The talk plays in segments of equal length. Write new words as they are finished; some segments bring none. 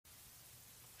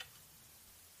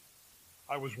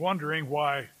I was wondering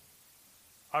why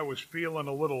I was feeling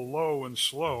a little low and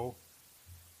slow.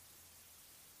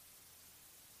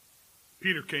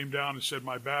 Peter came down and said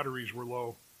my batteries were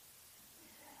low.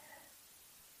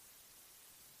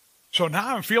 So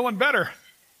now I'm feeling better.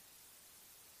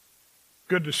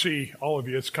 Good to see all of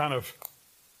you. It's kind of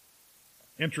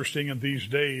interesting in these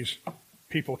days,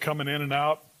 people coming in and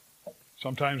out,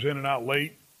 sometimes in and out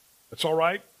late. It's all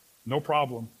right, no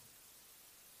problem.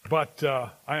 But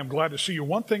I am glad to see you.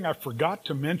 One thing I forgot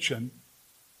to mention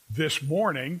this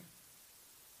morning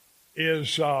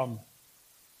is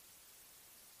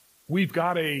we've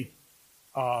got a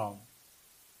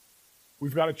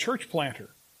church planter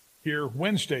here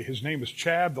Wednesday. His name is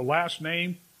Chad. The last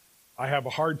name, I have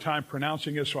a hard time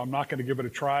pronouncing it, so I'm not going to give it a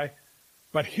try.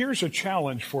 But here's a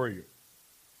challenge for you.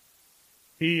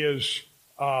 He is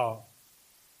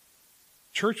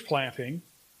church planting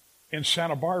in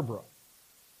Santa Barbara.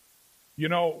 You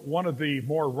know, one of the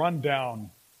more rundown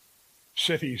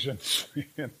cities in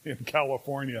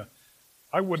California.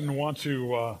 I wouldn't want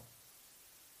to.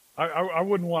 I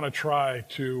wouldn't want to try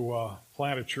to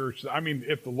plant a church. I mean,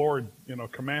 if the Lord,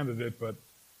 commanded it, but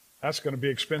that's going to be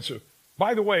expensive.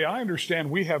 By the way, I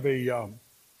understand we have a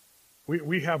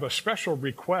we have a special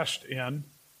request in.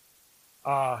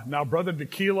 Now, Brother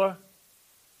Tequila,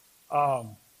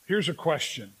 here's a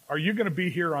question: are you going to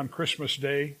be here on Christmas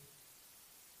Day?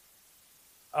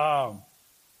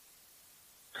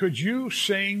 Could you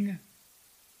sing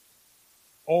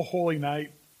 "O Holy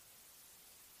Night"?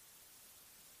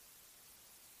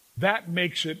 That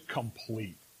makes it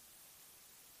complete.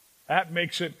 That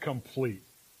makes it complete.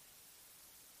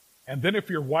 And then if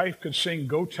your wife could sing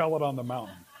 "Go Tell It on the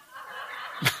Mountain."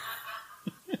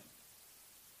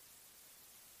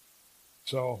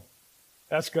 So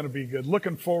that's going to be good.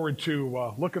 Looking forward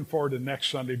to next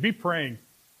Sunday. Be praying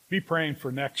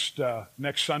for next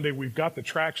Sunday. We've got the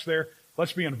tracks there.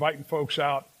 Let's be inviting folks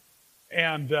out.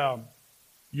 And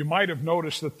you might have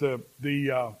noticed that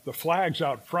the flags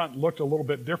out front looked a little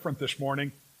bit different this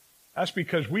morning. That's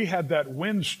because we had that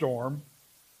windstorm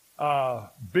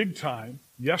big time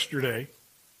yesterday,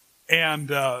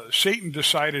 and Satan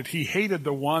decided he hated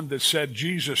the one that said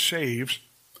Jesus saves,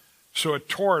 so it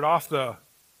tore it off the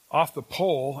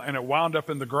pole, and it wound up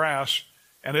in the grass.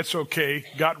 And it's okay.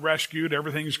 Got rescued.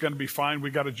 Everything's going to be fine. We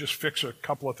got to just fix a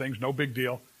couple of things. No big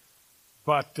deal.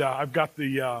 But I've got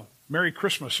the Merry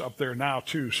Christmas up there now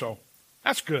too, so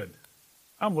that's good.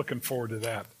 I'm looking forward to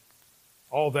that.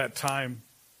 All that time.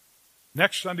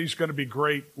 Next Sunday's going to be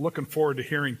great. Looking forward to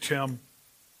hearing Tim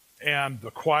and the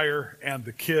choir and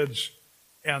the kids,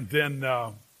 and then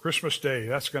Christmas Day.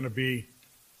 That's going to be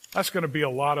a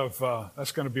lot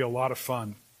of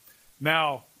fun.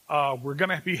 Now, we're going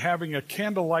to be having a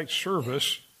candlelight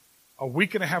service a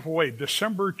week and a half away,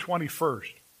 December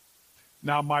 21st.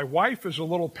 Now, my wife is a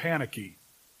little panicky.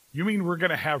 You mean we're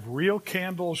going to have real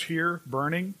candles here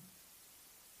burning?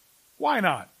 Why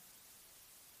not?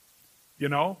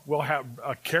 We'll have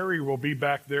Carrie will be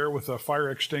back there with a fire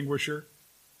extinguisher,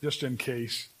 just in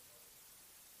case.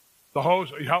 The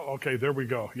hose, okay, there we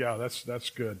go. Yeah, that's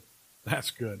good.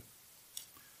 That's good.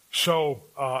 So,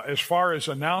 as far as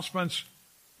announcements,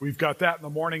 we've got that in the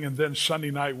morning, and then Sunday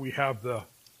night we have the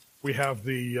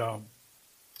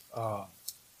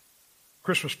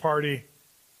Christmas party,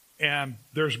 and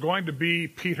there's going to be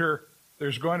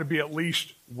at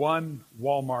least one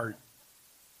Walmart.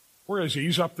 Where is he?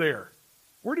 He's up there.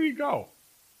 Where did he go?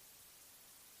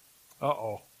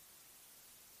 Uh-oh.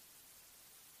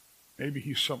 Maybe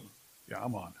he's some. Yeah,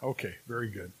 I'm on. Okay,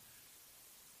 very good.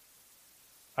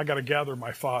 I got to gather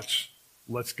my thoughts.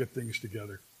 Let's get things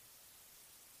together.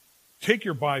 Take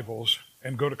your Bibles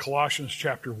and go to Colossians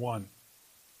chapter 1.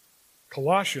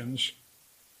 Colossians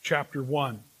chapter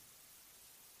 1.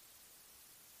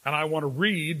 And I want to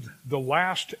read the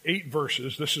last 8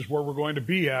 verses. This is where we're going to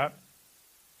be at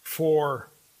for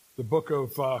the book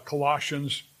of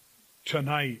Colossians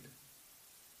tonight.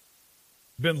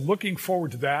 Been looking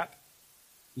forward to that.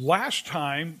 Last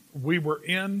time we were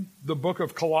in the book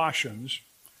of Colossians,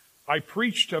 I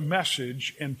preached a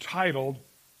message entitled,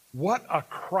 "What a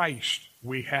Christ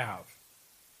We Have."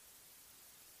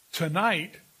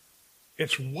 Tonight,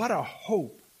 it's what a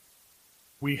hope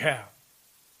we have.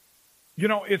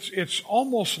 It's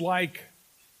almost like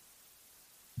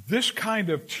this kind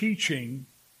of teaching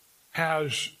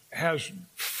has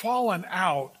fallen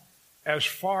out as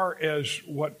far as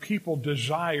what people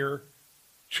desire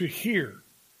to hear.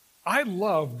 I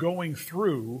love going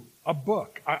through a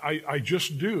book. I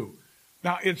just do.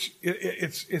 Now,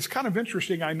 it's kind of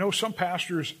interesting. I know some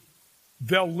pastors,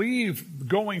 they'll leave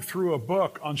going through a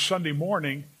book on Sunday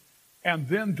morning, and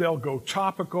then they'll go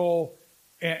topical,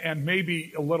 and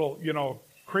maybe a little,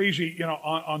 crazy,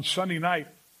 on Sunday night.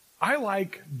 I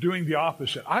like doing the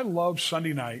opposite. I love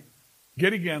Sunday night,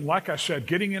 getting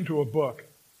into a book,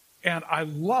 and I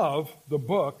love the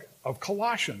book of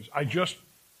Colossians. I just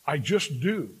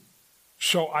do.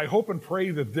 So I hope and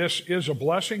pray that this is a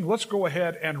blessing. Let's go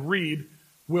ahead and read.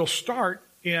 We'll start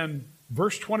in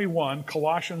verse 21,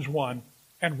 Colossians 1,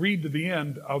 and read to the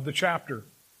end of the chapter.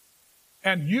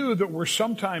 And you that were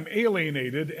sometime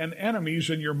alienated and enemies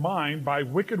in your mind by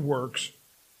wicked works,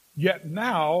 yet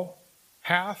now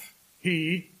hath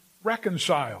he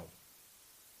reconciled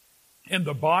in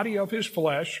the body of his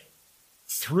flesh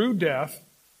through death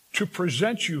to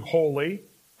present you holy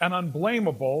and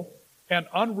unblameable and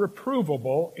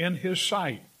unreprovable in his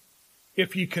sight.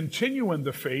 If ye continue in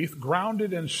the faith,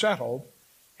 grounded and settled,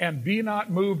 and be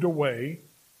not moved away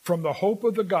from the hope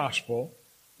of the gospel,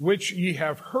 which ye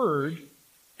have heard,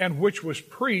 and which was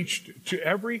preached to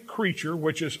every creature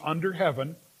which is under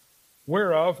heaven,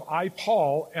 whereof I,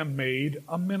 Paul, am made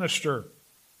a minister,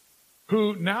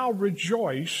 who now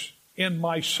rejoice in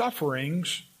my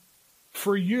sufferings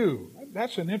for you.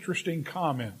 That's an interesting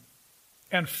comment.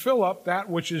 And fill up that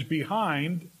which is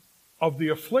behind of the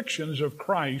afflictions of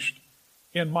Christ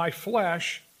in my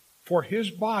flesh for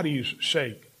his body's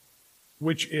sake,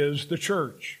 which is the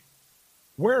church,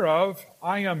 whereof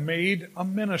I am made a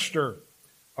minister,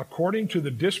 according to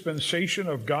the dispensation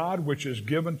of God which is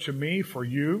given to me for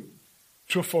you,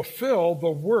 to fulfill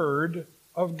the word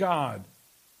of God,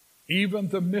 even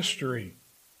the mystery,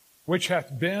 which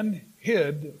hath been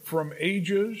hid from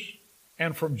ages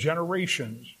and from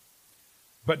generations,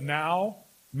 but now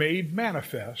made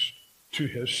manifest to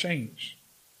his saints,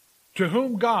 to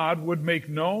whom God would make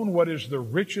known what is the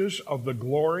riches of the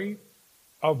glory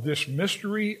of this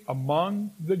mystery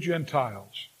among the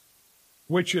Gentiles,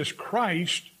 which is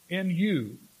Christ in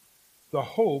you, the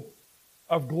hope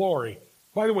of glory.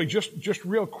 By the way, just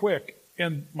real quick,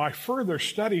 in my further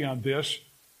study on this,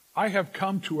 I have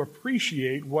come to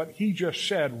appreciate what he just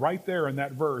said right there in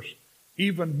that verse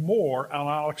even more, and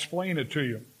I'll explain it to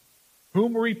you.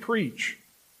 Whom we preach,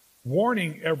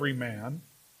 warning every man,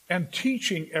 and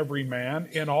teaching every man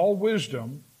in all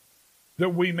wisdom,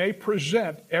 that we may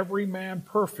present every man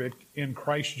perfect in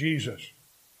Christ Jesus,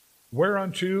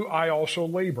 whereunto I also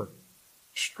labor,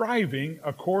 striving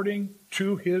according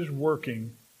to his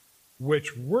working,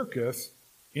 which worketh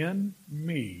in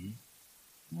me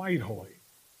mightily.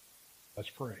 Let's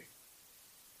pray.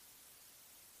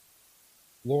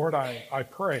 Lord, I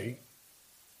pray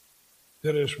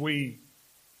that as we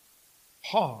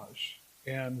pause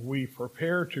and we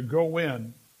prepare to go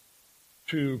in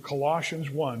to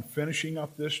Colossians 1, finishing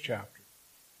up this chapter,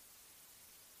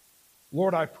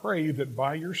 Lord, I pray that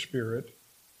by your Spirit,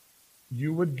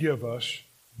 you would give us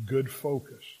good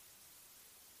focus.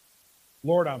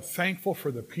 Lord, I'm thankful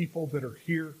for the people that are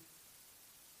here.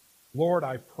 Lord,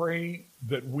 I pray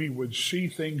that we would see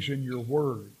things in your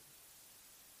word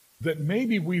that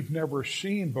maybe we've never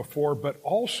seen before, but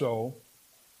also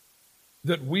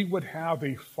that we would have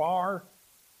a far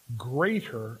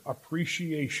greater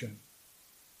appreciation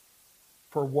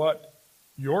for what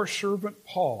your servant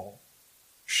Paul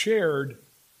shared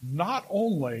not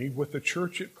only with the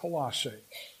church at Colossae,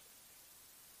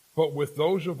 but with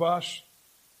those of us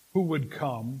who would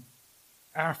come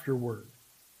afterward.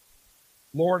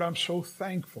 Lord, I'm so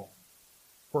thankful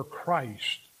for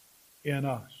Christ in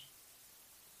us.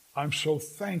 I'm so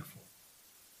thankful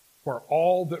for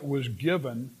all that was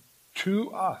given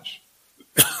to us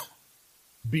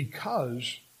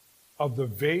because of the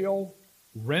veil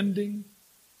rending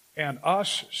and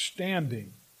us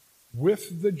standing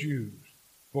with the Jews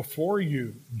before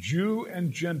you, Jew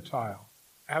and Gentile,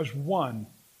 as one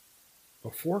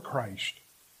before Christ.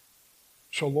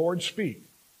 So, Lord, speak.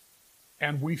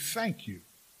 And we thank you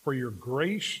for your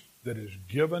grace that is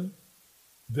given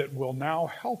that will now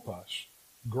help us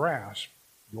grasp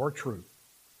your truth.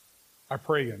 I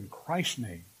pray in Christ's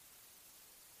name.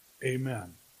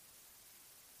 Amen.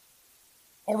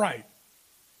 All right.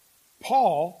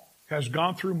 Paul has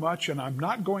gone through much, and I'm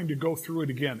not going to go through it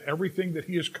again. Everything that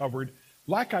he has covered,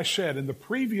 like I said in the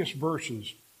previous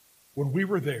verses when we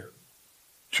were there,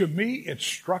 to me it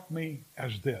struck me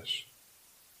as this: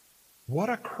 what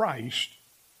a Christ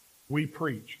we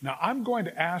preach. Now, I'm going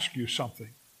to ask you something,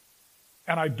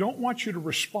 and I don't want you to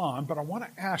respond, but I want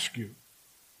to ask you,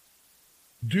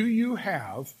 do you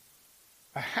have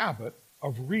a habit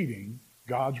of reading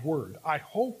God's Word? I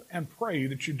hope and pray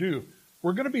that you do.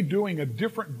 We're going to be doing a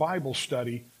different Bible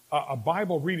study, a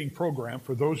Bible reading program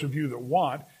for those of you that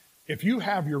want. If you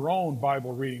have your own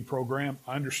Bible reading program,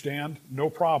 I understand,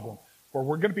 no problem. But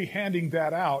we're going to be handing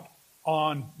that out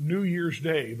on New Year's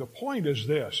Day. The point is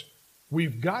this: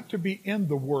 we've got to be in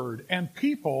the Word. And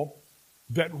people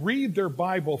that read their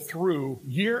Bible through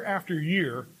year after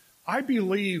year, I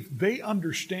believe they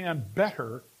understand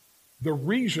better the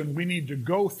reason we need to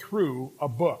go through a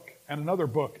book and another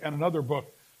book and another book.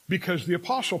 Because the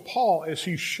Apostle Paul, as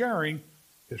he's sharing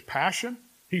his passion,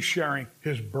 he's sharing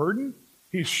his burden,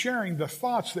 he's sharing the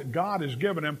thoughts that God has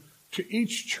given him to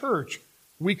each church,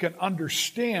 we can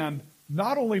understand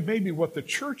not only maybe what the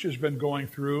church has been going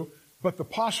through, but the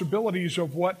possibilities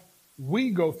of what we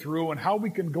go through and how we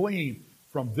can glean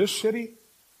from this city,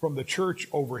 from the church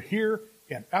over here,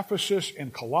 in Ephesus,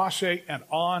 in Colossae, and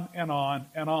on and on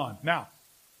and on. Now,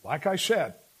 like I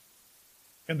said,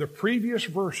 in the previous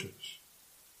verses,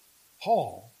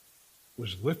 Paul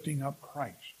was lifting up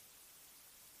Christ.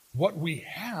 What we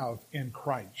have in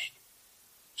Christ.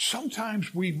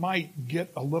 Sometimes we might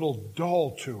get a little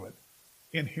dull to it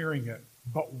in hearing it,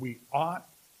 but we ought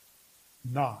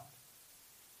not.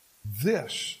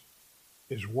 This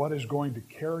is what is going to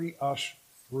carry us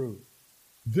through.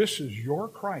 This is your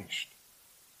Christ.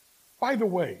 By the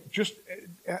way, just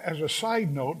as a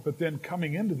side note, but then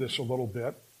coming into this a little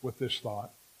bit with this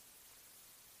thought,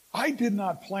 I did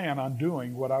not plan on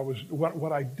doing what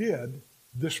I did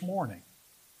this morning.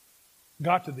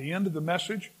 Got to the end of the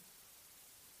message.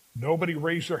 Nobody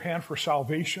raised their hand for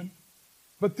salvation.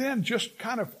 But then just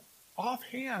kind of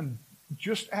offhand,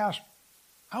 just asked,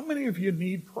 how many of you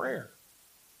need prayer?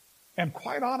 And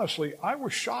quite honestly, I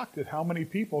was shocked at how many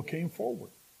people came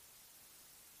forward.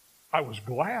 I was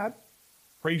glad,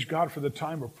 praise God for the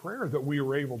time of prayer that we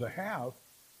were able to have.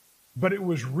 But it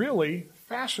was really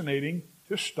fascinating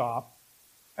to stop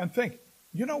and think,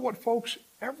 you know what, folks?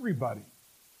 Everybody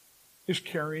is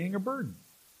carrying a burden.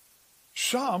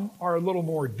 Some are a little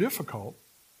more difficult,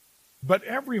 but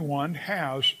everyone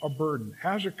has a burden,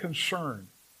 has a concern,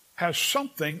 has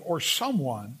something or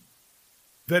someone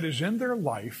that is in their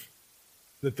life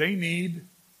that they need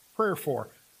prayer for.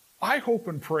 I hope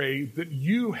and pray that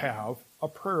you have a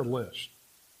prayer list.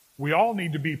 We all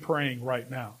need to be praying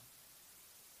right now.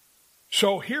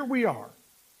 So here we are,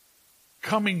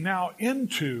 coming now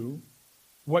into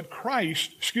what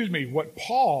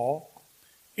Paul,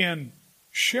 in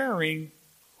sharing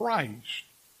Christ,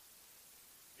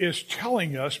 is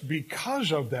telling us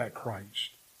because of that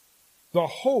Christ, the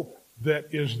hope that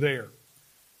is there.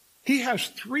 He has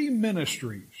three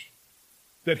ministries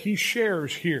that he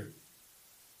shares here.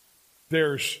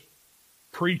 There's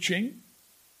preaching,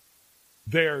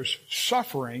 there's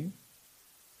suffering,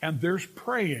 and there's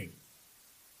praying.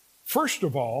 First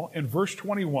of all, in verse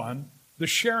 21, the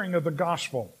sharing of the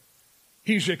gospel.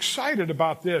 He's excited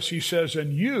about this. He says,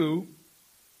 and you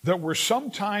that were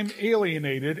sometime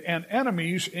alienated and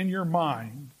enemies in your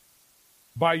mind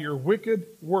by your wicked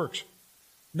works.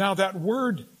 Now that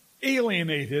word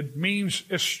alienated means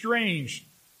estranged.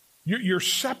 You're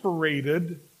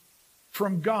separated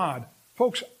from God.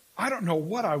 Folks, I don't know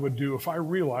what I would do if I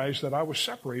realized that I was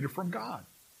separated from God.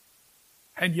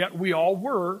 And yet we all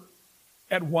were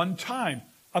at one time.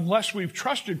 Unless we've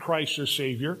trusted Christ as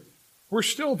Savior, we're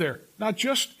still there. Now,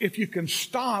 just if you can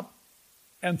stop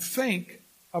and think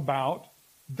about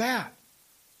that.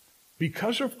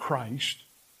 Because of Christ,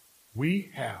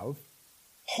 we have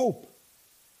hope.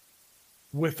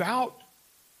 Without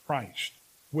Christ,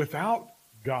 without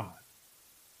God,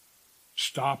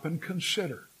 stop and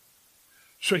consider.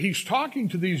 So he's talking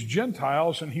to these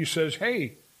Gentiles and he says,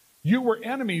 hey, you were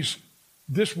enemies.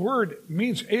 This word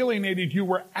means alienated. You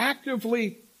were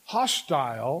actively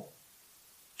hostile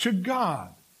to God.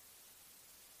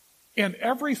 In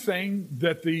everything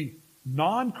that the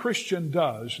non-Christian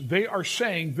does, they are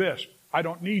saying this: I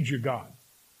don't need you, God.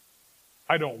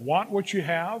 I don't want what you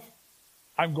have.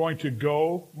 I'm going to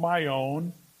go my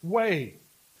own way.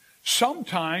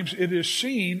 Sometimes it is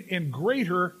seen in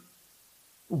greater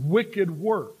wicked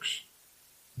works.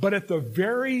 But at the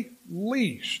very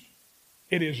least,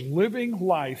 it is living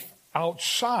life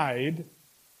outside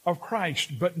of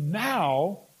Christ. But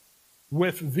now,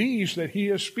 with these that he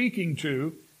is speaking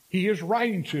to, he is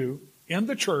writing to, in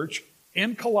the church,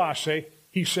 in Colossae,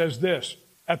 he says this,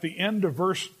 at the end of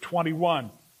verse 21,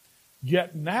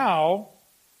 yet now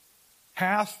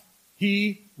hath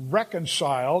he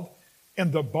reconciled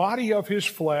in the body of his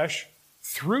flesh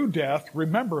through death.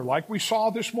 Remember, like we saw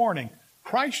this morning,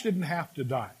 Christ didn't have to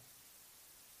die.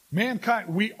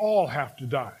 Mankind, we all have to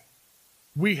die.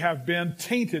 We have been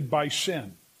tainted by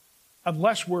sin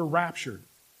unless we're raptured.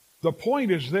 The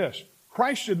point is this: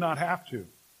 Christ did not have to.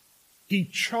 He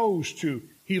chose to.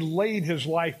 He laid his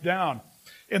life down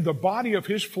in the body of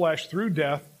his flesh through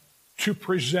death to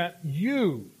present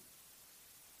you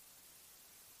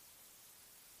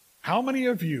How many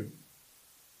of you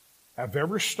have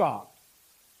ever stopped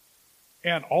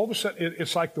and all of a sudden,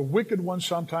 it's like the wicked one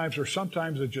sometimes, or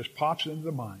sometimes it just pops into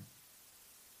the mind.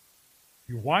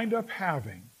 You wind up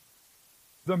having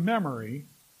the memory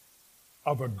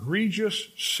of egregious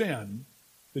sin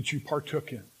that you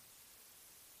partook in.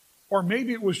 Or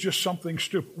maybe it was just something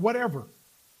stupid, whatever.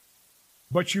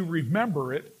 But you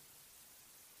remember it,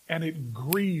 and it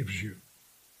grieves you.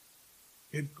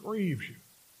 It grieves you.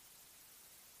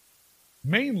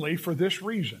 Mainly for this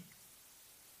reason.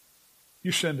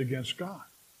 You sinned against God.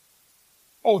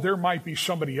 Oh, there might be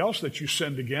somebody else that you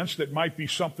sinned against. That might be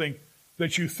something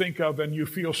that you think of and you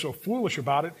feel so foolish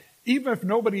about it, even if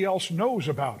nobody else knows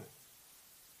about it.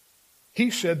 He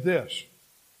said this.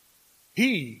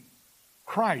 He,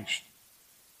 Christ,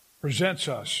 presents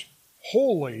us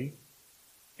holy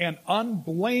and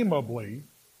unblameably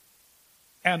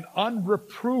and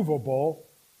unreprovable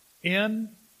in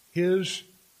His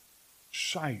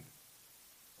sight.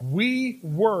 We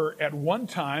were at one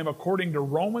time, according to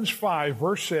Romans 5,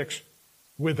 verse 6,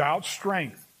 without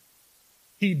strength.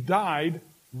 He died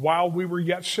while we were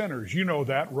yet sinners. You know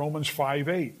that, Romans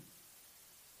 5:8.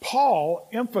 Paul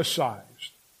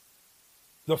emphasized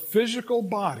the physical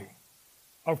body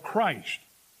of Christ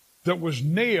that was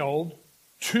nailed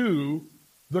to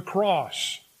the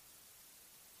cross.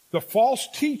 The false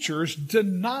teachers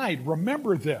denied,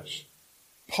 remember this,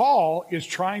 Paul is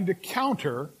trying to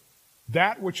counter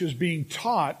that which is being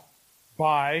taught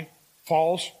by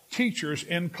false teachers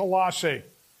in Colossae.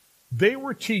 They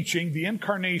were teaching the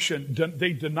incarnation,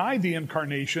 they denied the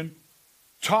incarnation,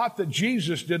 taught that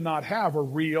Jesus did not have a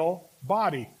real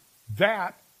body.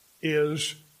 That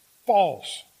is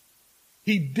false.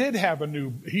 He did have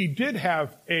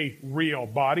a real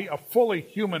body, a fully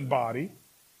human body.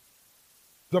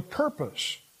 The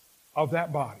purpose of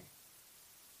that body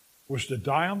was to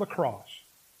die on the cross,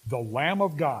 the Lamb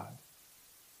of God.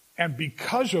 And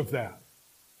because of that,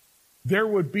 there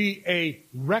would be a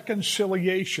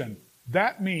reconciliation.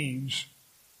 That means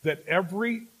that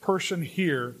every person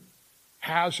here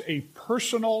has a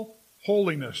personal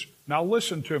holiness. Now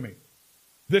listen to me.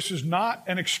 This is not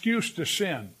an excuse to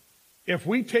sin. If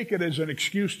we take it as an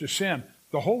excuse to sin,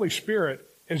 the Holy Spirit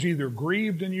is either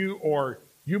grieved in you, or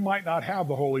you might not have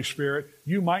the Holy Spirit.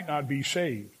 You might not be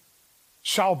saved.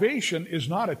 Salvation is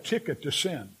not a ticket to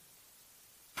sin.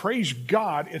 Praise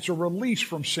God, it's a release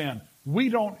from sin. We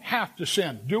don't have to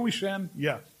sin. Do we sin?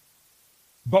 Yes.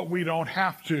 But we don't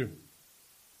have to.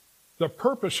 The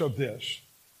purpose of this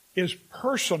is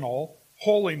personal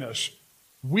holiness.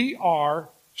 We are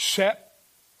set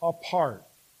apart.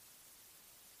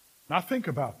 Now think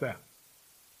about that.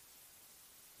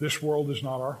 This world is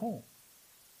not our home.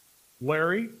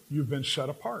 Larry, you've been set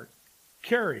apart.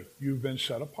 Carrie, you've been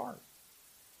set apart.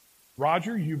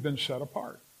 Roger, you've been set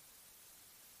apart.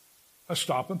 Let's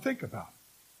stop and think about it.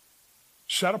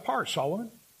 Set apart,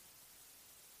 Solomon.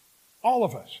 All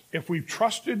of us, if we've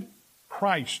trusted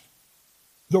Christ,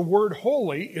 the word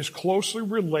holy is closely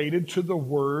related to the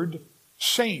word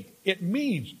saint. It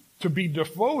means to be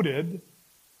devoted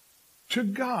to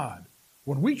God.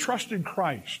 When we trusted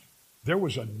Christ, there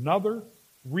was another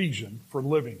reason for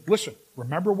living. Listen,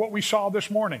 remember what we saw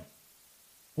this morning.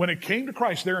 When it came to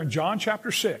Christ there in John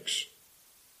chapter 6,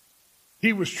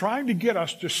 He was trying to get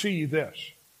us to see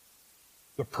this.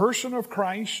 The person of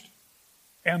Christ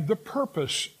and the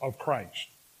purpose of Christ.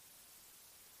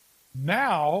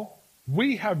 Now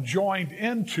we have joined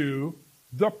into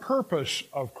the purpose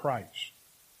of Christ.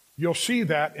 You'll see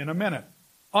that in a minute.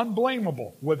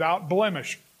 Unblameable, without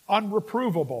blemish,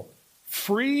 unreprovable,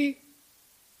 free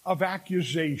of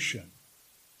accusation.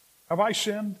 Have I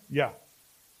sinned? Yeah.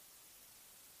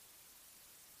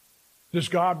 Does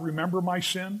God remember my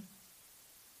sin?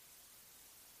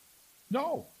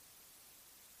 No.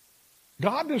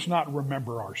 God does not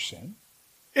remember our sin.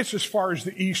 It's as far as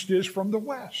the east is from the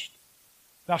west.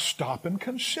 Now stop and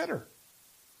consider.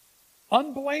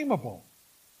 Unblameable.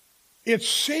 It's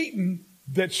Satan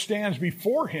that stands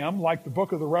before Him, like the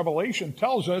book of the Revelation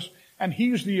tells us, and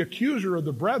he's the accuser of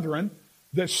the brethren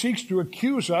that seeks to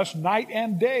accuse us night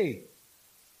and day.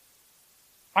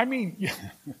 I mean,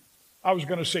 I was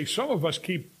going to say some of us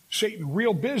keep Satan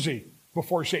real busy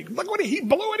before Satan. Look what he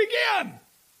blew it again.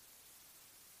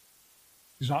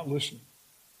 He's not listening.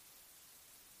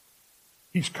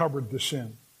 He's covered the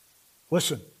sin.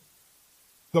 Listen,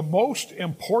 the most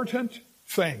important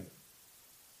thing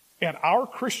in our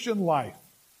Christian life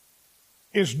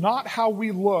is not how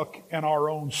we look in our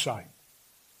own sight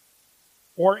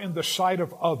or in the sight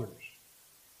of others,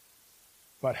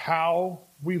 but how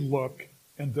we look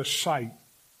in the sight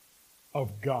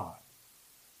of God.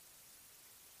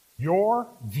 your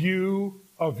view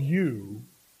of you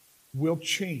will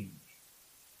change.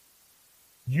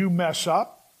 You mess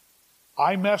up,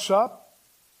 I mess up,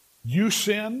 you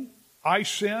sin, I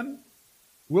sin,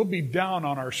 we'll be down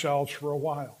on ourselves for a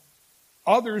while.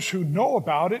 Others who know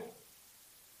about it,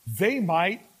 they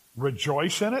might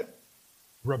rejoice in it,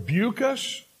 rebuke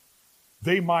us.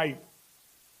 They might,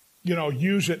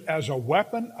 use it as a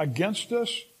weapon against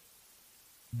us.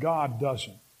 God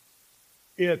doesn't.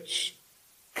 It's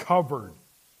covered.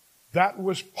 That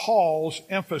was Paul's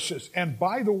emphasis. And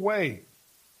by the way,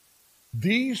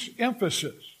 these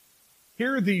emphasis,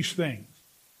 hear these things,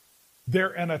 they're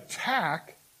an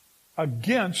attack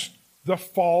against the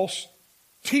false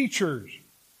teachers.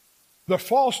 The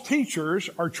false teachers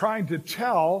are trying to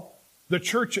tell the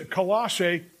church at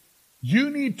Colossae,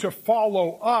 you need to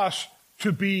follow us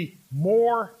to be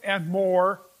more and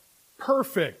more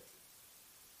perfect.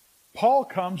 Paul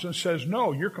comes and says,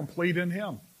 no, you're complete in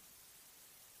Him.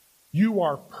 You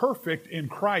are perfect in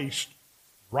Christ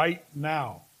right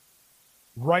now.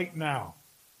 Right now.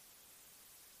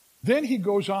 Then he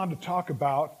goes on to talk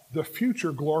about the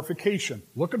future glorification.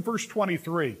 Look at verse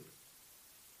 23.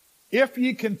 If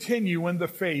ye continue in the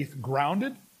faith,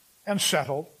 grounded and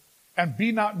settled, and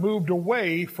be not moved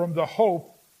away from the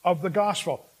hope of the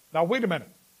gospel. Now, wait a minute.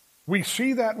 We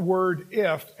see that word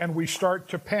if, and we start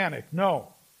to panic.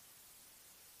 No.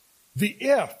 The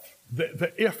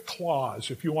if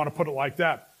clause, if you want to put it like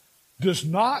that, does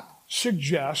not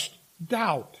suggest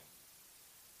doubt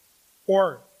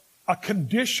or a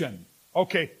condition.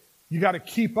 Okay, you got to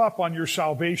keep up on your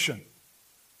salvation.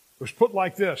 It was put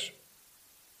like this.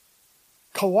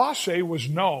 Colossae was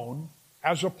known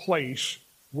as a place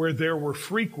where there were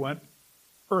frequent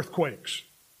earthquakes.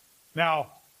 Now,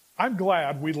 I'm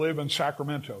glad we live in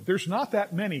Sacramento. There's not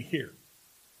that many here.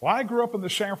 When I grew up in the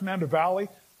San Fernando Valley,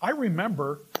 I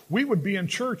remember we would be in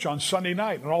church on Sunday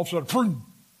night, and all of a sudden, boom,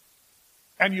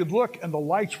 and you'd look, and the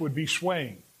lights would be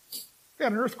swaying. We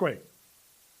had an earthquake.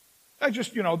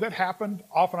 That happened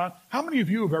off and on. How many of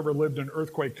you have ever lived in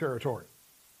earthquake territory?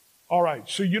 All right,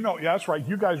 so yeah, that's right.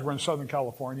 You guys were in Southern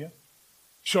California.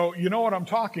 So you know what I'm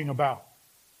talking about.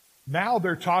 Now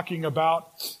they're talking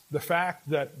about the fact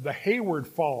that the Hayward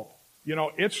Fault,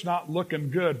 it's not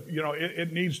looking good.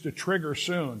 It needs to trigger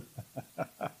soon.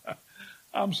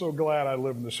 I'm so glad I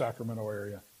live in the Sacramento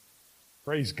area.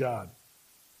 Praise God.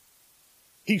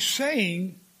 He's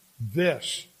saying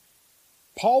this.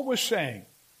 Paul was saying,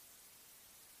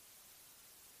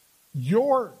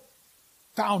 your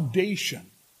foundation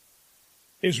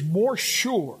is more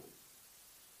sure.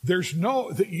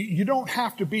 You don't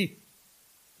have to be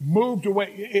moved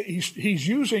away. He's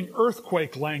using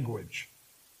earthquake language.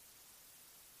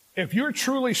 If you're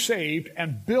truly saved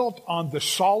and built on the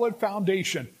solid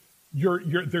foundation,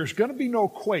 there's going to be no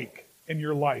quake in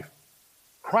your life.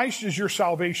 Christ is your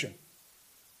salvation.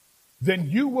 Then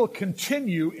you will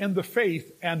continue in the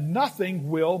faith and nothing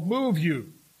will move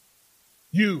you.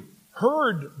 You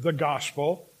heard the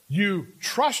gospel, you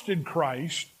trusted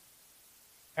Christ,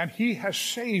 and He has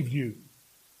saved you.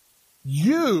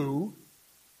 You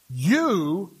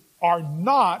are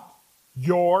not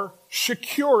your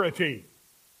security.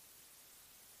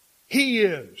 He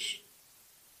is.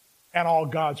 And all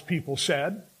God's people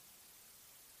said,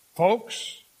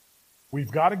 folks,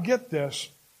 we've got to get this,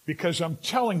 because I'm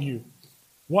telling you,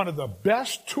 one of the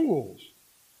best tools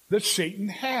that Satan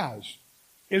has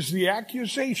is the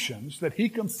accusations that he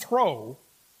can throw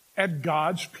at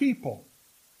God's people.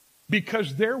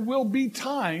 Because there will be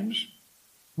times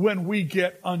when we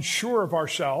get unsure of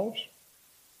ourselves,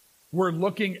 we're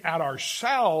looking at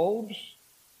ourselves,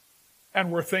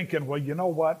 and we're thinking, well, you know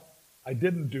what? I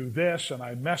didn't do this, and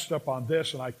I messed up on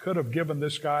this, and I could have given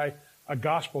this guy a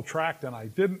gospel tract, and I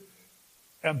didn't.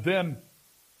 And then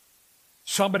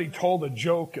somebody told a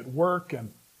joke at work,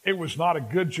 and it was not a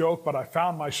good joke, but I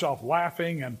found myself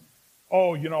laughing, and,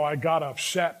 I got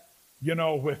upset,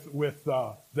 with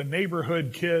the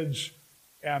neighborhood kids,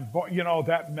 and,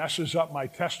 that messes up my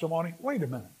testimony. Wait a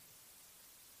minute.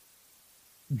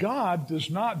 God does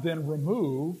not then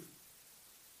remove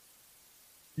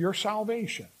your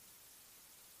salvation.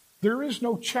 There is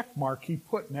no check mark He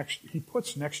puts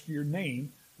next to your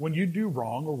name when you do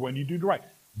wrong or when you do right.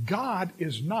 God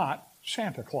is not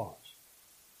Santa Claus.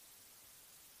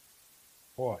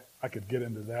 Boy, I could get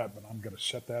into that, but I'm going to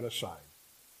set that aside.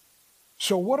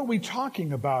 So what are we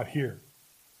talking about here?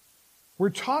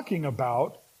 We're talking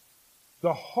about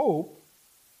the hope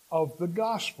of the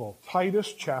gospel,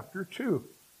 Titus chapter 2.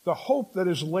 The hope that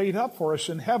is laid up for us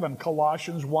in heaven,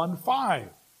 Colossians 1:5.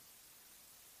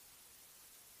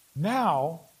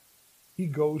 Now, he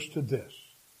goes to this.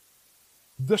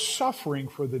 the suffering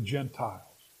for the Gentiles.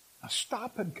 Now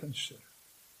stop and consider.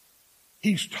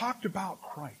 He's talked about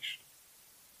Christ.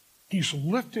 He's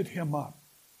lifted him up.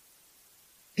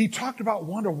 He talked about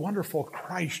what a wonderful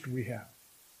Christ we have.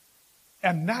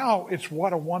 And now it's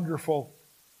what a wonderful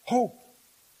hope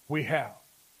we have.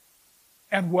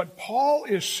 And what Paul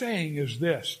is saying is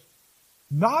this: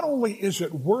 not only is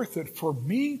it worth it for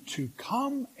me to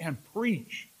come and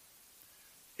preach,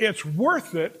 it's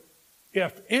worth it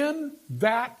if in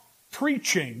that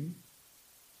preaching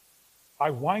I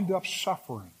wind up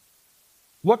suffering.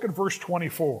 Look at verse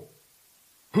 24.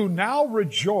 Who now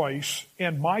rejoice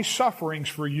in my sufferings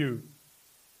for you,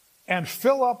 and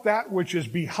fill up that which is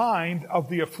behind of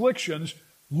the afflictions,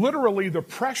 literally the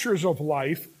pressures of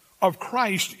life, of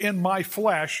Christ in my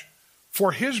flesh,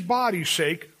 for his body's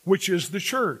sake, which is the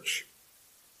church.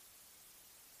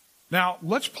 Now,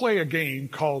 let's play a game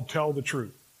called Tell the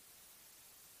Truth.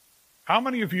 How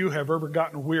many of you have ever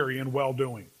gotten weary in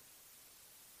well-doing?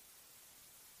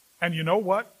 And you know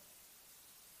what?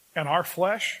 In our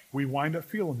flesh, we wind up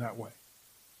feeling that way.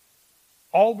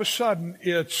 All of a sudden,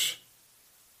 it's,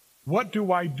 what do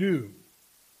I do?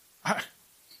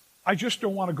 I just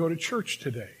don't want to go to church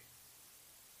today.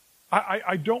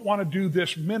 I don't want to do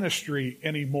this ministry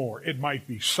anymore. It might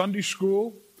be Sunday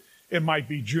school. It might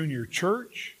be junior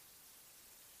church.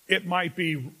 It might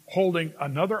be holding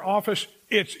another office.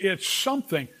 It's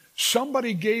something.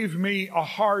 Somebody gave me a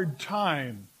hard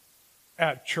time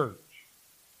at church.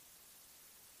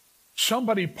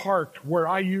 Somebody parked where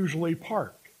I usually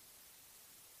park.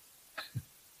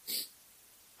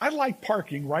 I like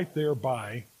parking right there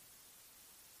by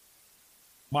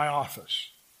my office.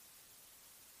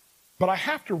 But I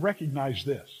have to recognize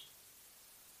this.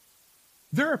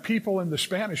 There are people in the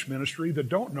Spanish ministry that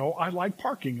don't know I like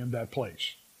parking in that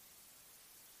place.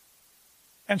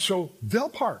 And so they'll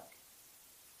park.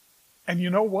 And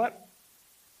you know what?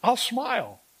 I'll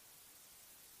smile.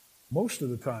 Most of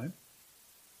the time.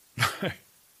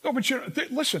 No, but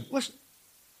listen.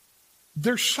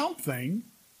 There's something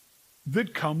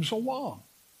that comes along.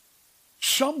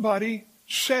 Somebody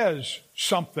says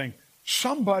something.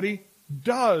 Somebody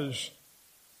does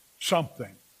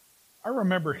something. I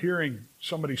remember hearing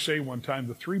somebody say one time,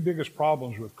 the three biggest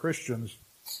problems with Christians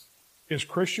is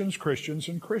Christians, Christians,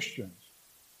 and Christians.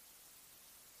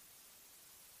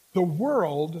 The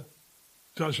world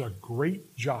does a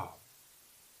great job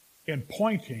in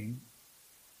pointing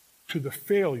to the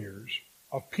failures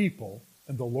of people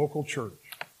in the local church.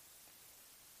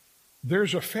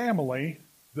 There's a family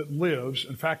that lives,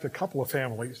 in fact, a couple of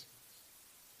families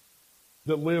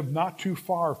that live not too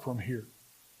far from here.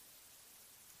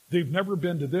 They've never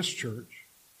been to this church.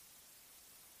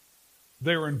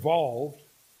 They're involved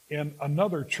in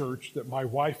another church that my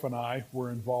wife and I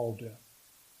were involved in.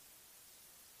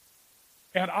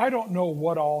 And I don't know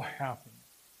what all happened.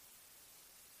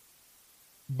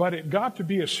 But it got to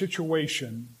be a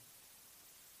situation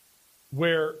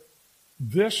where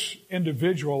this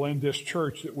individual in this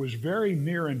church that was very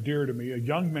near and dear to me, a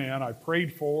young man I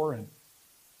prayed for, and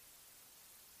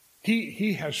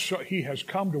he has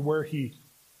come to where he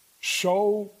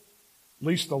so, at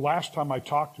least the last time I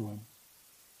talked to him,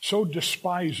 so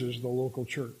despises the local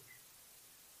church.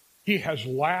 He has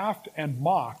laughed and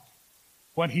mocked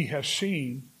when he has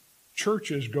seen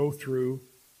churches go through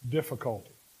difficulty.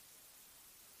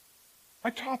 I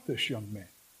taught this young man.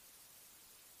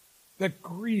 That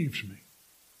grieves me.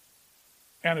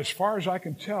 And as far as I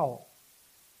can tell,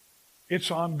 it's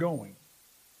ongoing.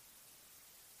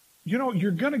 You know,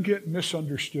 you're going to get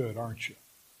misunderstood, aren't you?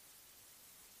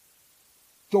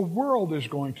 The world is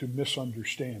going to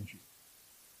misunderstand you.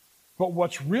 But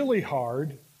what's really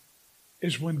hard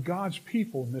is when God's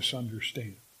people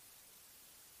misunderstand.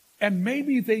 And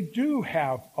maybe they do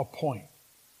have a point.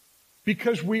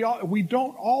 Because we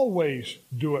don't always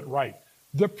do it right.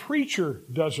 The preacher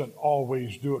doesn't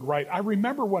always do it right. I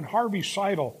remember when Harvey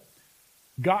Seidel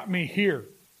got me here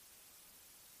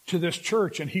to this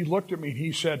church, and he looked at me and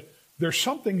he said, there's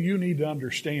something you need to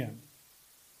understand.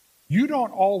 You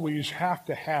don't always have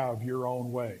to have your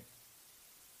own way.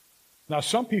 Now,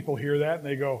 some people hear that and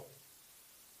they go,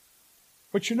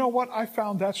 but you know what? I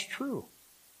found that's true.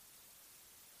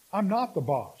 I'm not the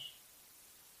boss.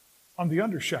 I'm the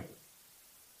under-shepherd.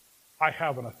 I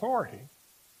have an authority.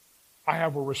 I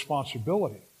have a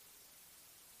responsibility.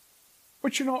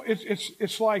 But you know,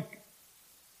 it's like,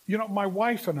 you know, my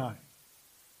wife and I,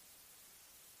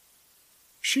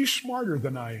 she's smarter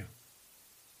than I am.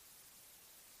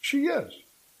 She is.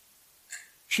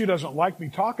 She doesn't like me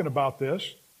talking about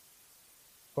this,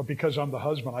 but because I'm the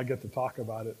husband, I get to talk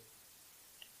about it.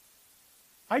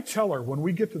 I tell her when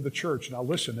we get to the church, now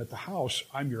listen, at the house,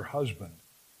 I'm your husband.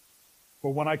 But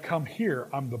when I come here,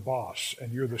 I'm the boss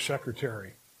and you're the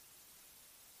secretary.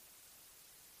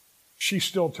 She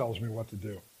still tells me what to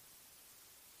do.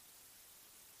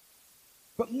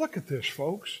 But look at this,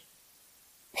 folks.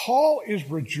 Paul is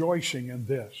rejoicing in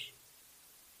this.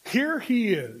 Here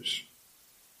he is.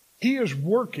 He is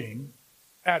working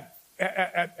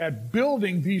at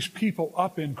building these people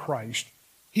up in Christ.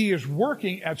 He is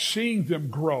working at seeing them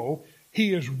grow.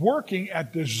 He is working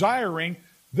at desiring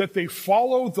that they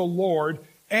follow the Lord.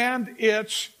 And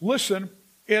it's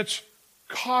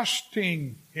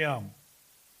costing him.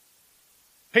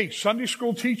 Hey, Sunday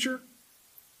school teacher,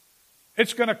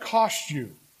 it's going to cost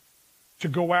you to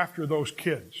go after those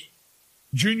kids.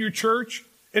 Junior church,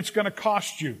 it's going to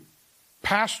cost you.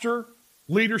 Pastor,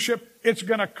 leadership, it's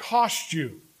going to cost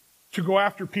you to go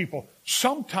after people.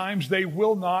 Sometimes they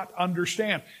will not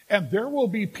understand. And there will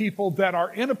be people that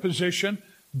are in a position,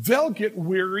 they'll get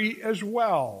weary as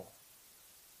well.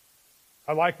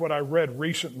 I like what I read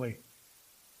recently.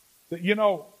 That,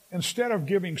 instead of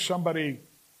giving somebody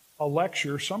a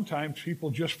lecture, sometimes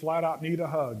people just flat out need a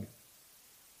hug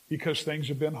because things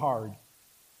have been hard.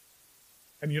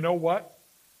 And you know what?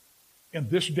 In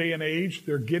this day and age,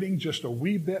 they're getting just a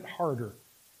wee bit harder.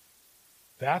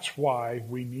 That's why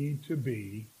we need to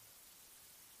be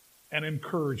an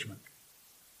encouragement.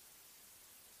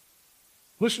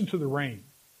 Listen to the rain.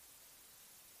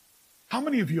 How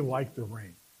many of you like the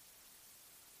rain?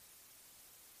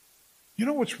 You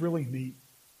know what's really neat?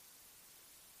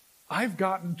 I've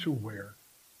gotten to where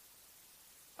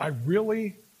I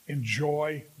really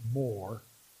enjoy more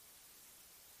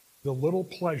the little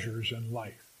pleasures in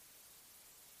life.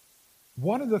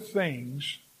 One of the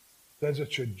things that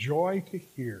it's a joy to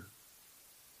hear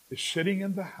is sitting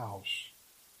in the house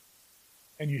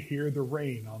and you hear the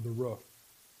rain on the roof.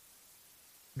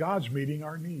 God's meeting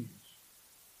our needs.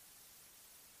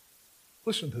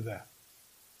 Listen to that.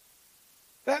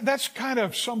 That's kind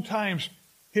of sometimes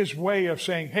his way of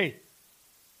saying, hey,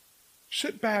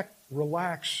 sit back,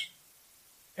 relax,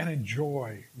 and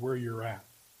enjoy where you're at.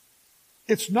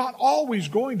 It's not always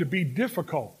going to be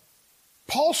difficult.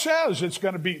 Paul says there's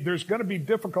going to be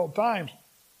difficult times.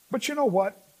 But you know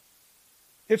what?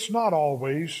 It's not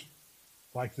always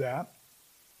like that.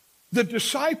 The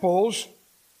disciples,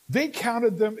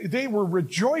 they were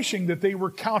rejoicing that they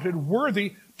were counted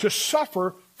worthy to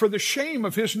suffer for the shame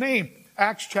of his name.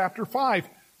 Acts chapter 5.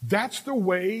 That's the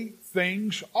way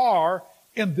things are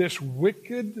in this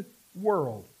wicked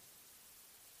world.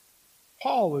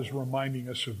 Paul is reminding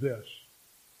us of this.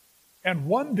 And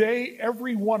one day,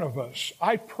 every one of us,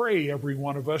 I pray every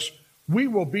one of us, we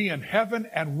will be in heaven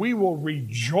and we will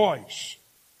rejoice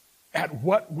at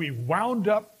what we wound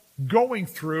up going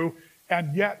through,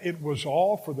 and yet it was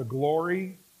all for the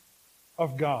glory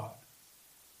of God.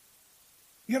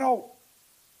 We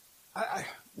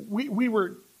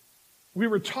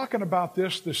were talking about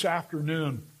this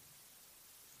afternoon.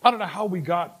 I don't know how we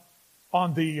got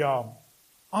on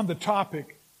the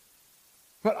topic,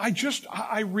 but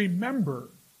I remember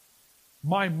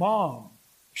my mom.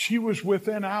 She was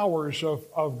within hours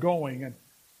of going. And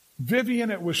Vivian,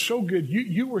 it was so good.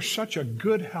 You were such a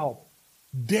good help.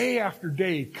 Day after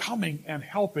day, coming and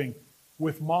helping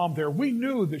with Mom there. We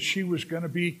knew that she was going to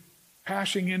be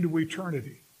passing into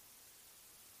eternity.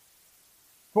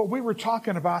 But we were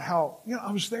talking about how,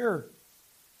 I was there.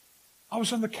 I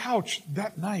was on the couch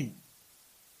that night.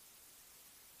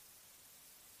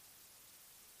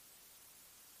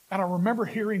 And I remember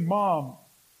hearing Mom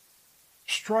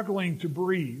struggling to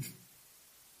breathe.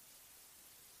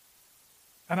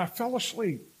 And I fell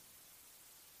asleep.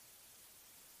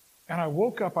 And I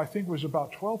woke up, I think it was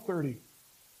about 12:30.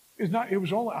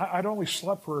 I'd only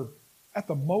slept for at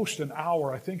the most an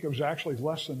hour. I think it was actually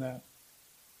less than that.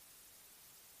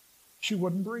 She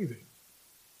wasn't breathing.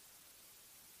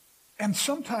 And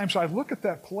sometimes I look at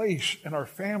that place in our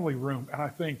family room and I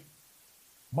think,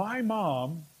 my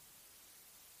mom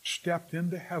stepped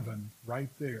into heaven right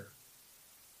there.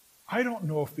 I don't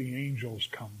know if the angels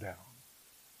come down,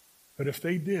 but if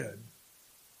they did,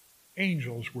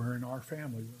 angels were in our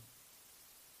family room.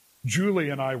 Julie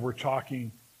and I were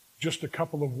talking just a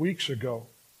couple of weeks ago,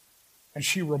 and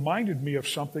she reminded me of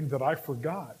something that I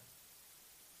forgot.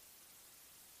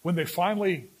 When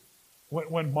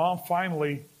Mom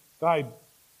finally died,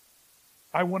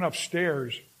 I went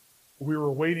upstairs. We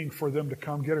were waiting for them to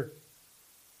come get her.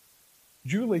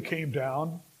 Julie came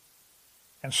down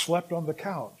and slept on the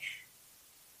couch.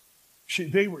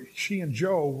 She and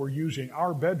Joe were using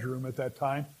our bedroom at that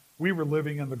time. We were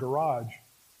living in the garage.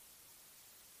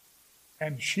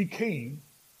 And she came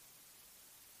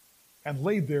and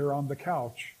laid there on the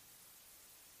couch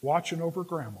watching over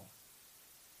Grandma.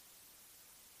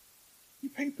 You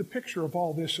paint the picture of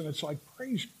all this, and it's like,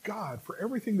 praise God for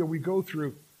everything that we go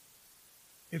through.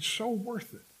 It's so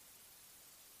worth it.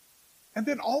 And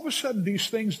then all of a sudden, these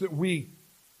things that we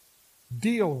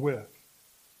deal with,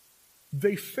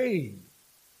 they fade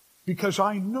because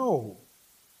I know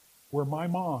where my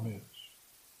mom is.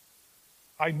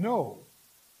 I know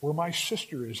where my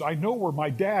sister is. I know where my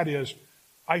dad is.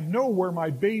 I know where my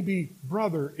baby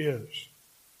brother is.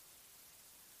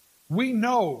 We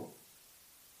know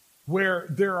where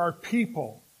there are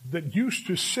people that used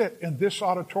to sit in this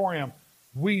auditorium.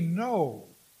 We know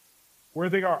where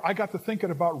they are. I got to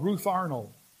thinking about Ruth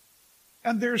Arnold.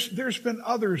 And there's been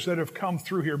others that have come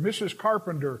through here. Mrs.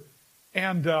 Carpenter.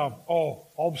 And,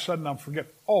 all of a sudden I'm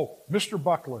forgetting. Oh, Mr.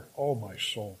 Buckler. Oh, my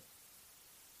soul.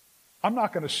 I'm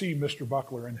not going to see Mr.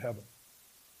 Buckler in heaven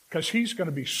because he's going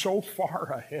to be so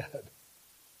far ahead.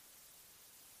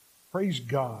 Praise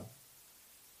God.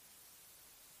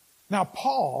 Now,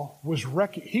 Paul was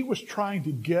trying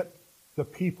to get the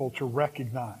people to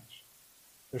recognize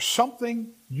there's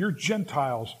something, you're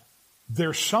Gentiles,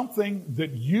 there's something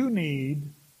that you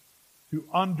need to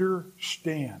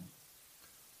understand.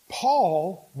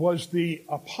 Paul was the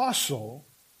apostle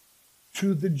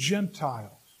to the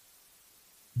Gentiles.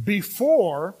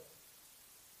 Before,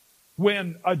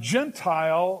 when a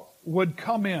Gentile would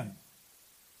come in,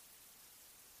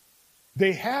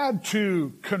 they had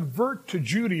to convert to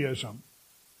Judaism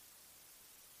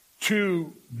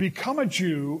to become a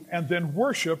Jew and then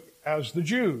worship as the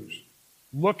Jews,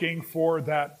 looking for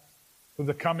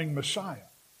the coming Messiah.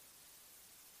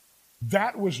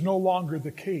 That was no longer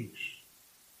the case.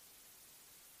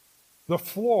 The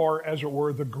floor, as it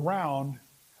were, the ground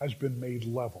has been made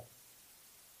level.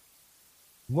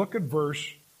 Look at verse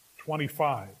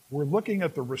 25. We're looking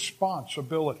at the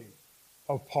responsibility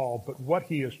of Paul, but what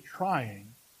he is trying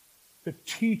to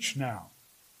teach now.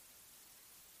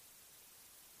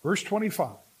 Verse 25.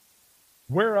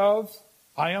 Whereof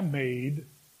I am made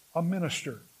a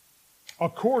minister,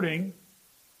 according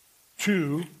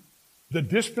to the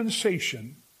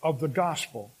dispensation of the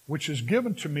gospel, which is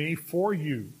given to me for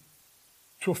you,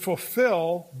 to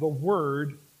fulfill the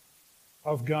word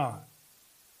of God.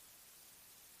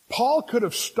 Paul could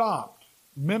have stopped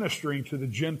ministering to the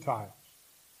Gentiles.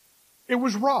 It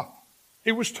was rough.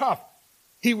 It was tough.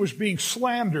 He was being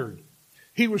slandered.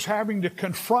 He was having to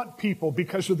confront people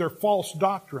because of their false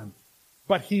doctrine.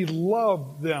 But he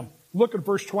loved them. Look at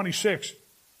verse 26.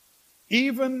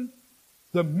 Even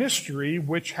the mystery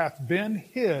which hath been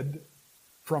hid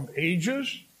from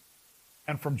ages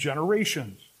and from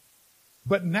generations,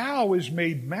 but now is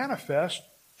made manifest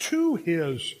to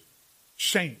his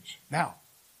saints. Now,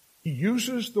 he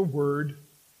uses the word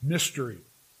mystery.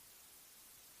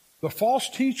 The false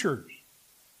teachers,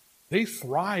 they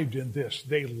thrived in this.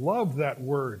 They loved that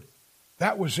word.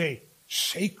 That was a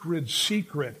sacred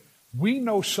secret. We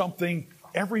know something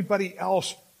everybody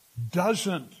else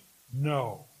doesn't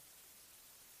know.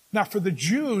 Now, for the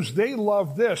Jews, they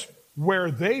loved this. Where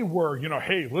they were,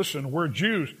 hey, listen, we're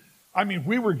Jews. I mean,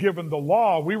 we were given the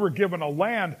law. We were given a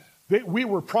land. We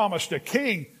were promised a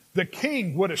king. The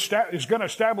king is going to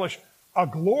establish a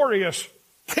glorious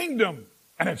kingdom.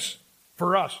 And it's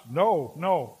for us.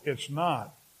 No, it's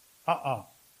not.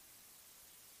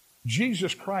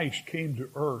 Jesus Christ came to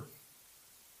earth,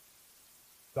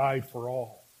 died for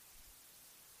all.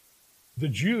 The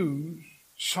Jews,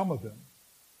 some of them,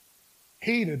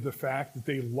 hated the fact that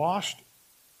they lost,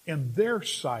 in their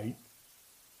sight,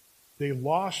 they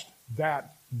lost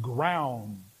that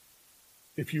ground,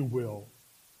 if you will,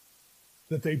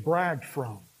 that they bragged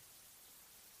from.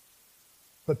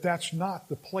 But that's not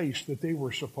the place that they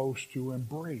were supposed to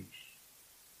embrace.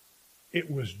 It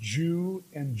was Jew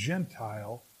and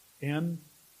Gentile in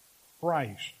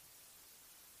Christ.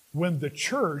 When the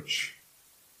church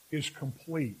is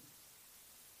complete,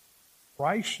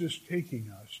 Christ is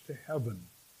taking us to heaven.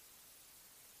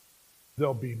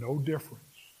 There'll be no difference.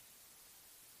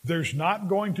 There's not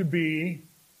going to be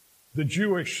the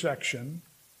Jewish section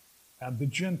and the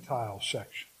Gentile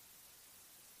section.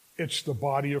 It's the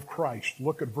body of Christ.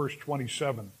 Look at verse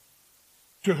 27.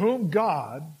 To whom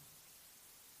God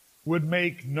would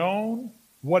make known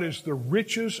what is the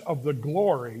riches of the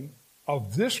glory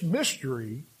of this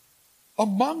mystery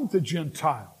among the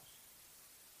Gentiles,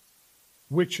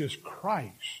 which is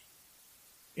Christ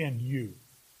in you.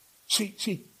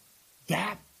 See,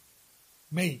 that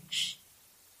makes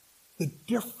the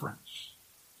difference.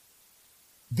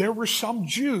 There were some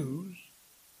Jews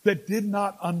that did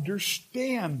not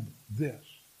understand this.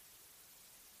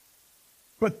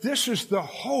 But this is the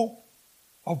hope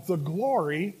of the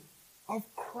glory of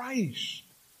Christ.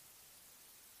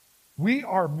 We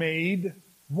are made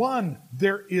one.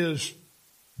 There is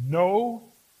no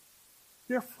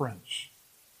difference.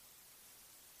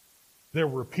 There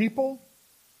were people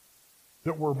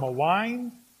that were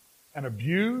maligned and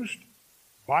abused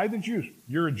by the Jews.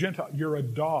 You're a Gentile. You're a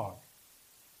dog.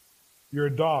 You're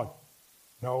a dog.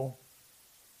 No.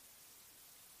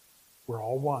 We're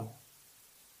all one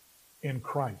in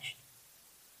Christ.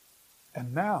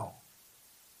 And now,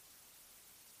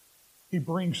 he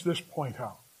brings this point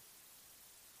out.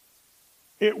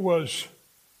 It was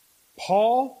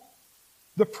Paul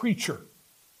the preacher,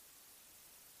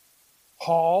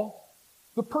 Paul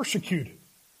the persecuted.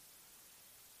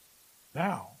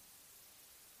 Now,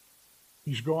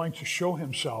 he's going to show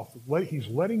himself. He's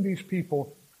letting these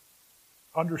people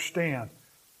understand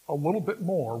a little bit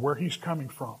more where he's coming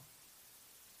from.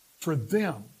 For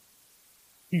them,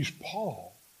 he's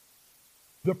Paul,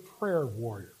 the prayer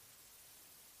warrior.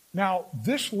 Now,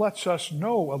 this lets us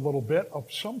know a little bit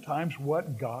of sometimes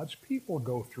what God's people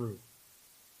go through.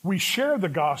 We share the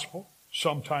gospel.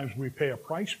 Sometimes we pay a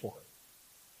price for it.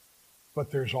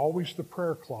 But there's always the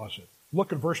prayer closet.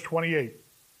 Look at verse 28.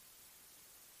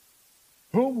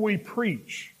 Whom we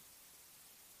preach,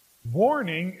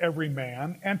 warning every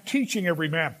man and teaching every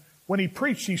man. When he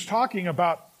preached, he's talking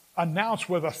about announce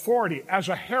with authority as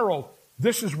a herald.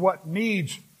 This is what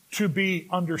needs to be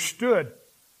understood.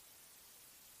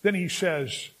 Then he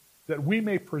says that we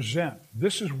may present.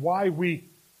 This is why we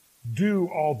do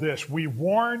all this. We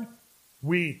warn,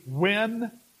 we win,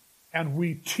 and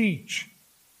we teach.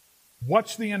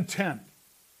 What's the intent?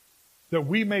 That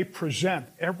we may present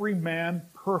every man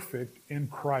perfect in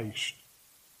Christ.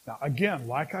 Now, again,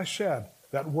 like I said,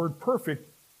 that word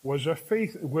perfect was a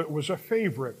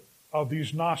favorite of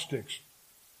these Gnostics.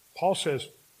 Paul says,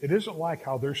 it isn't like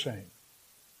how they're saying.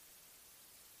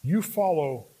 You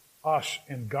follow us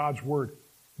in God's Word,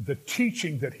 the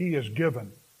teaching that He has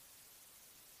given.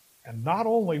 And not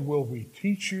only will we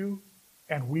teach you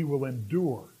and we will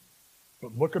endure,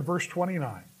 but look at verse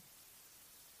 29.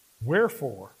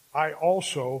 Wherefore I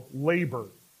also labor,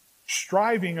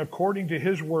 striving according to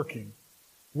His working,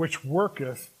 which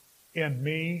worketh in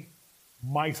me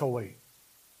mightily.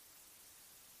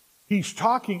 He's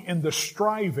talking in the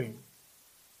striving,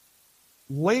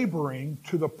 laboring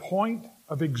to the point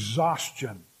of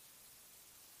exhaustion.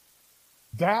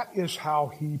 That is how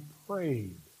he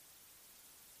prayed.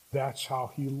 That's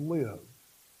how he lived.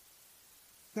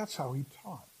 That's how he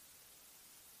taught.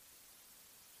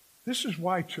 This is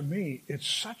why, to me, it's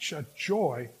such a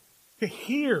joy to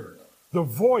hear the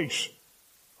voice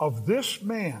of this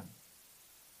man,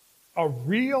 a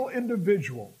real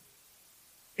individual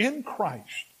in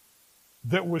Christ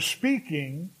that was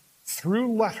speaking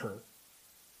through letter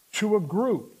to a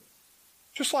group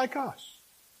just like us.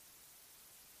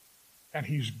 And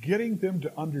he's getting them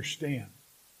to understand.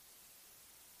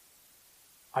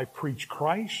 I preach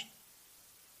Christ,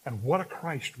 and what a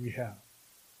Christ we have.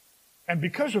 And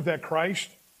because of that Christ,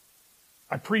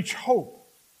 I preach hope,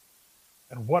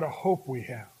 and what a hope we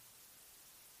have.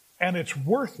 And it's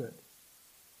worth it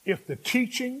if the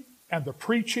teaching and the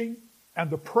preaching and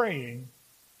the praying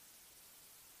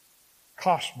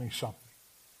cost me something.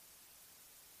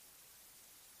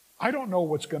 I don't know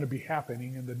what's going to be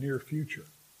happening in the near future.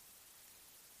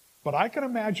 But I can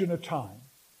imagine a time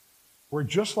where,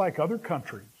 just like other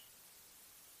countries,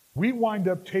 we wind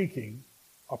up taking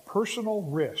a personal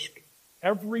risk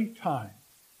every time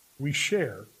we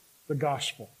share the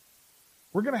gospel.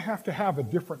 We're going to have a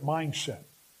different mindset.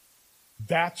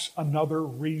 That's another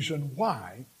reason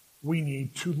why we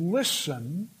need to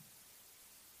listen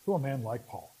to a man like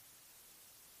Paul.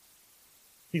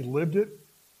 He lived it,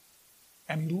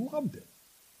 and he loved it.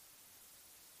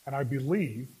 And I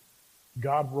believe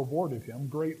God rewarded him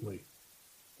greatly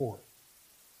for it.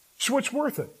 So it's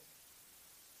worth it.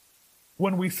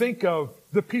 When we think of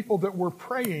the people that we're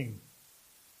praying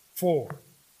for,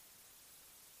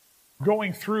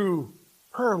 going through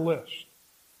prayer lists,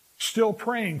 still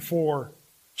praying for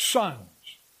sons,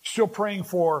 still praying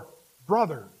for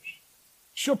brothers,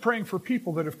 still praying for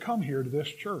people that have come here to this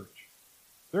church.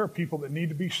 There are people that need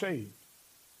to be saved.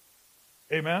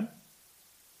 Amen?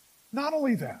 Not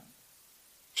only that,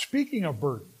 speaking of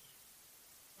burdens,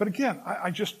 but again,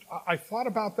 I thought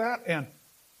about that, and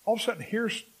all of a sudden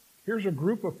here's a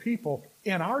group of people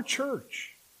in our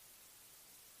church.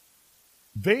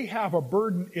 They have a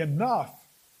burden enough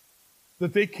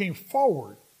that they came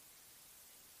forward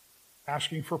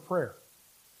asking for prayer.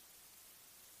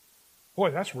 Boy,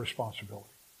 that's a responsibility.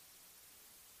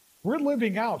 We're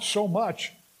living out so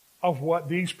much of what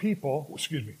these people,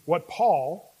 what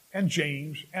Paul and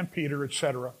James and Peter,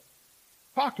 etc.,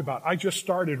 talked about. I just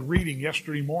started reading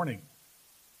yesterday morning,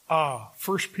 1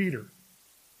 Peter.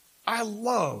 I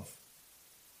love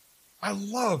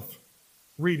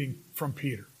reading from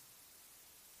Peter.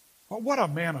 But what a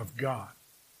man of God.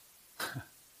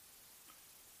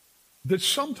 That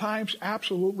sometimes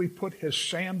absolutely put his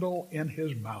sandal in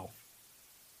his mouth.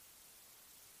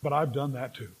 But I've done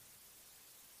that too.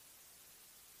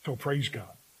 So praise God.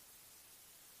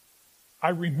 I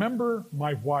remember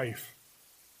my wife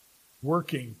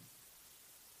working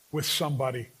with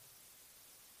somebody.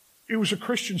 It was a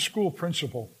Christian school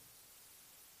principal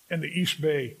in the East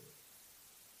Bay.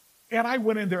 And I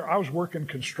went in there, I was working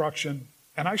construction,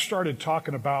 and I started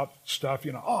talking about stuff,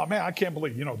 oh man, I can't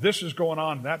believe, this is going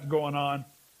on, that's going on.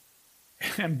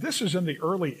 And this is in the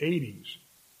early 80s.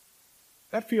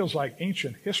 That feels like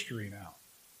ancient history now.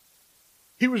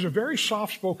 He was a very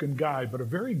soft-spoken guy, but a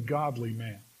very godly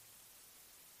man.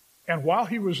 And while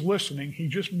he was listening, he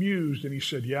just mused and he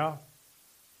said, yeah,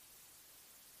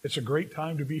 it's a great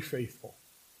time to be faithful.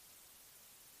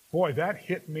 Boy, that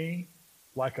hit me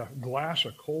like a glass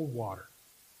of cold water.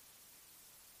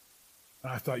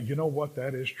 And I thought, you know what?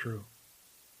 That is true.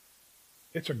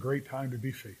 It's a great time to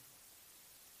be faithful.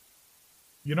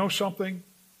 You know something?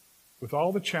 With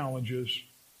all the challenges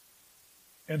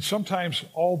and sometimes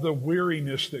all the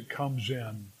weariness that comes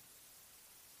in,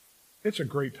 it's a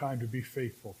great time to be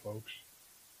faithful, folks.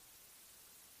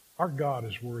 Our God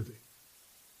is worthy.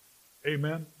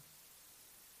 Amen.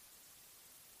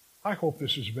 I hope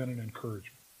this has been an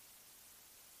encouragement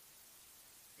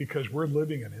because we're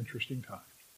living in interesting times.